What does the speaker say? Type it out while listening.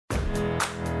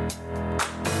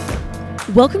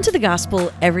Welcome to the Gospel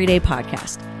Everyday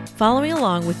Podcast, following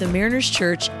along with the Mariners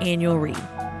Church annual read.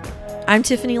 I'm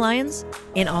Tiffany Lyons,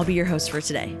 and I'll be your host for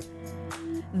today.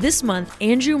 This month,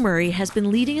 Andrew Murray has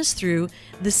been leading us through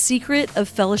the secret of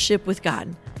fellowship with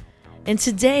God. And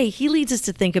today, he leads us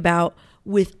to think about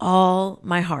with all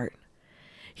my heart.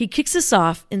 He kicks us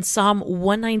off in Psalm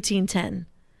 119:10.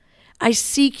 I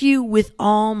seek you with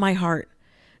all my heart.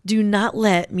 Do not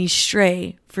let me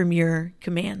stray from your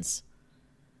commands.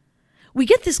 We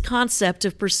get this concept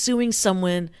of pursuing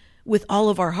someone with all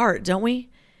of our heart, don't we?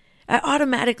 I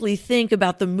automatically think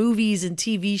about the movies and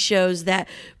TV shows that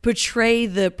portray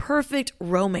the perfect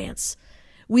romance.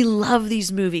 We love these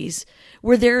movies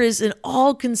where there is an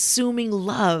all-consuming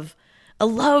love, a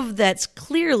love that's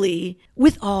clearly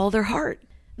with all their heart.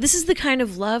 This is the kind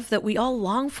of love that we all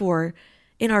long for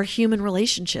in our human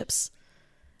relationships.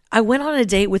 I went on a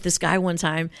date with this guy one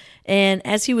time, and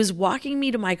as he was walking me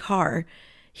to my car,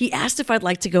 he asked if I'd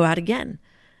like to go out again.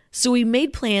 So we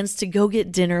made plans to go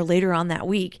get dinner later on that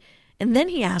week, and then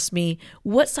he asked me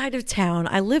what side of town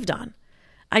I lived on.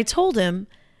 I told him,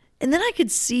 and then I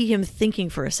could see him thinking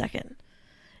for a second.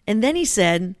 And then he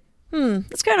said,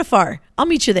 it's kind of far. I'll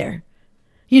meet you there.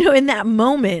 In that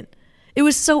moment, it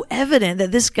was so evident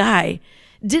that this guy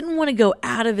didn't want to go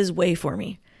out of his way for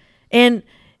me. And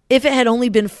if it had only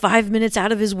been 5 minutes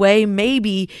out of his way,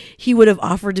 maybe he would have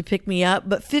offered to pick me up,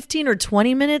 but 15 or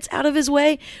 20 minutes out of his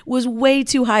way was way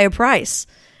too high a price.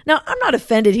 Now, I'm not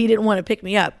offended he didn't want to pick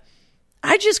me up.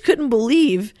 I just couldn't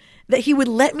believe that he would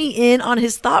let me in on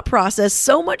his thought process,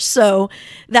 so much so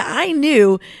that I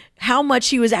knew how much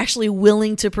he was actually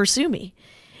willing to pursue me.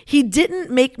 He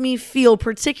didn't make me feel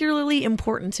particularly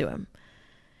important to him.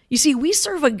 You see, we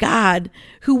serve a God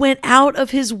who went out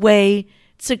of his way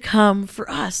to come for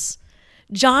us.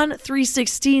 John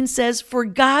 3:16 says, "For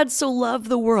God so loved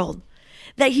the world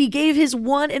that he gave his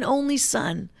one and only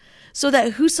Son, so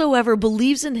that whosoever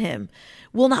believes in him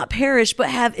will not perish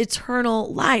but have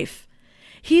eternal life."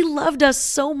 He loved us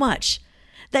so much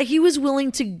that he was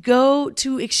willing to go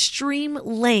to extreme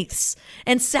lengths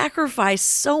and sacrifice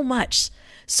so much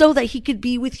so that he could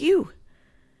be with you.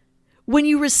 When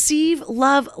you receive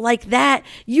love like that,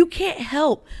 you can't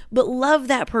help but love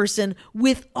that person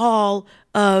with all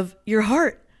of your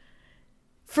heart.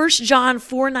 1 John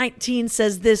 4:19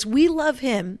 says this, "We love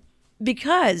him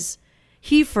because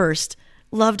he first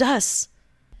loved us."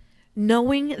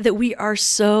 Knowing that we are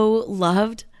so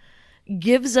loved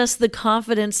gives us the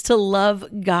confidence to love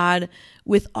God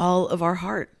with all of our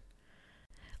heart.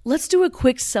 Let's do a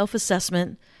quick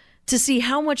self-assessment to see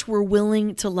how much we're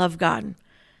willing to love God.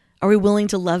 Are we willing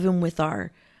to love him with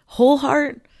our whole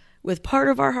heart, with part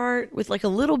of our heart, with like a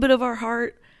little bit of our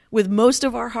heart, with most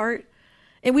of our heart?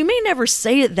 And we may never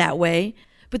say it that way,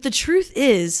 but the truth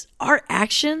is our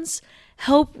actions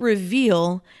help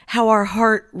reveal how our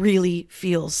heart really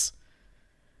feels.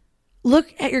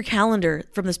 Look at your calendar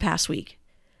from this past week.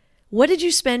 What did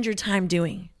you spend your time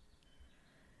doing?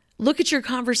 Look at your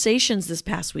conversations this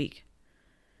past week.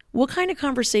 What kind of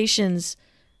conversations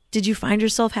did you find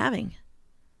yourself having?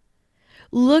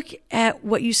 Look at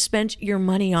what you spent your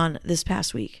money on this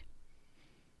past week.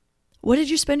 What did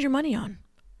you spend your money on?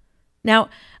 Now,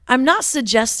 I'm not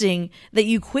suggesting that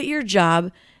you quit your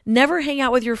job, never hang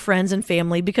out with your friends and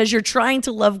family because you're trying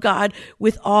to love God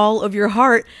with all of your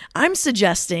heart. I'm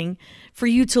suggesting for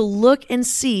you to look and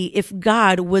see if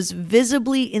God was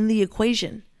visibly in the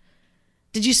equation.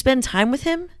 Did you spend time with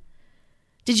him?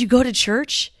 Did you go to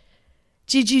church?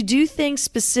 Did you do things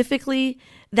specifically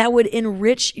that would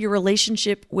enrich your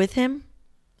relationship with him?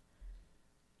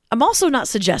 I'm also not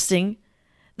suggesting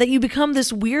that you become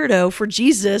this weirdo for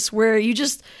Jesus where you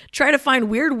just try to find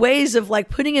weird ways of like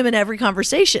putting him in every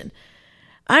conversation.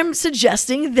 I'm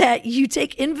suggesting that you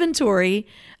take inventory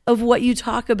of what you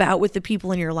talk about with the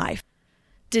people in your life.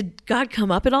 Did God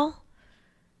come up at all?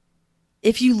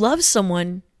 If you love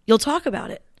someone, you'll talk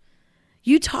about it.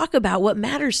 You talk about what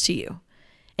matters to you.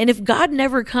 And if God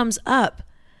never comes up,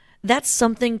 that's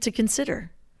something to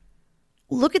consider.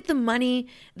 Look at the money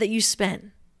that you spent.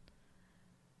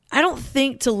 I don't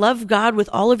think to love God with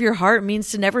all of your heart means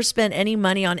to never spend any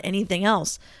money on anything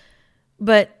else.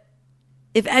 But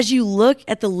if as you look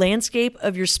at the landscape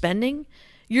of your spending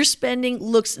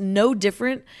looks no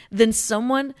different than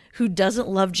someone who doesn't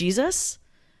love Jesus,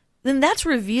 then that's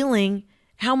revealing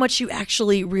how much you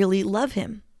actually really love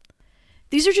him.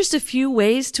 These are just a few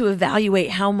ways to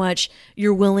evaluate how much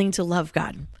you're willing to love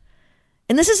God.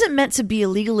 And this isn't meant to be a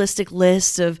legalistic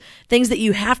list of things that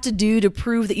you have to do to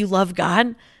prove that you love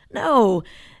God. No,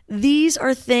 these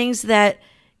are things that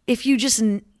if you just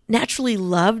naturally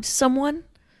loved someone,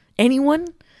 anyone,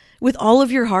 with all of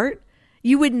your heart,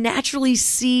 You would naturally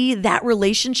see that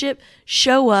relationship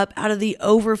show up out of the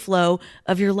overflow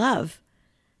of your love.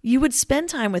 You would spend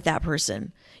time with that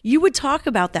person. You would talk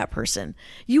about that person.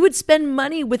 You would spend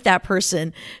money with that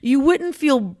person. You wouldn't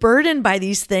feel burdened by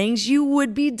these things. You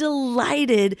would be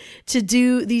delighted to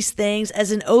do these things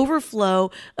as an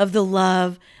overflow of the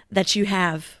love that you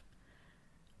have.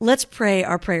 Let's pray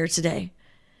our prayer today.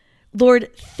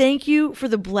 Lord, thank you for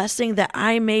the blessing that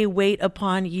I may wait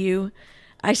upon you.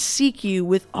 I seek you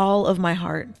with all of my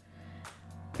heart.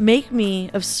 Make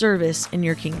me of service in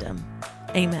your kingdom.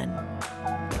 Amen.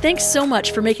 Thanks so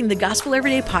much for making the Gospel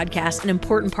Everyday podcast an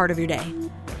important part of your day.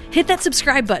 Hit that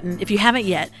subscribe button if you haven't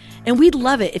yet, and we'd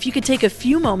love it if you could take a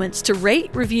few moments to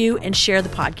rate, review, and share the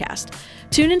podcast.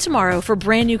 Tune in tomorrow for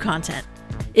brand new content.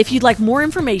 If you'd like more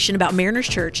information about Mariners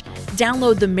Church,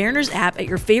 download the Mariners app at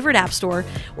your favorite app store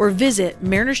or visit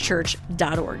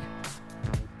marinerschurch.org.